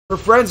for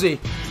Frenzy.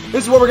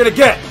 This is what we're gonna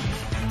get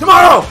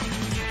tomorrow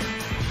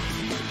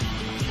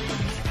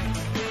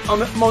on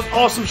the most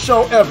awesome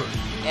show ever.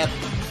 Yep.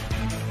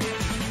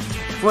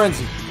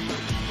 Frenzy.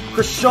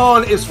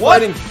 Krishan is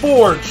fighting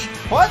Forge.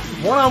 What?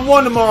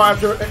 One-on-one tomorrow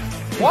after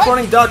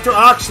confronting Dr.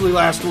 Oxley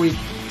last week.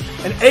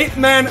 An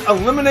 8-man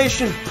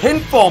elimination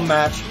pinfall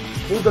match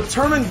will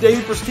determine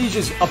Davey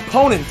Prestige's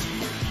opponent.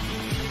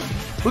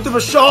 Luther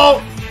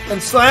Vishal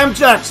and Slam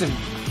Jackson.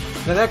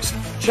 The next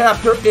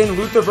chapter in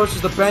Luther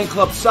versus the Bang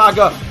Club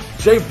saga.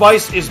 Jay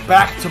Vice is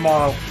back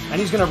tomorrow,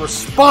 and he's going to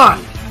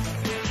respond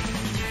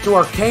to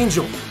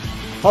Archangel.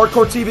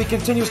 Hardcore TV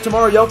continues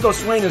tomorrow. Yoko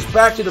Swain is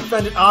back to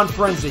defend it on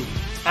Frenzy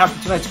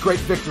after tonight's great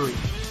victory.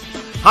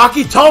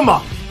 Haki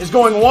Toma is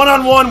going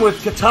one-on-one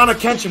with Katana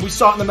Kenshin. We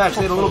saw it in the match.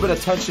 They had a little bit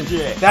of tension.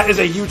 Yeah. That is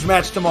a huge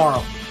match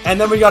tomorrow. And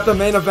then we got the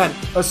main event,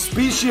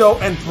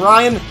 Auspicio and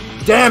Brian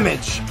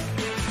Damage.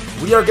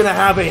 We are going to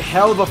have a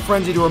hell of a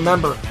Frenzy to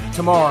remember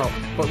tomorrow.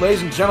 But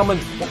ladies and gentlemen,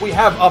 what we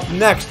have up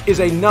next is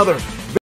another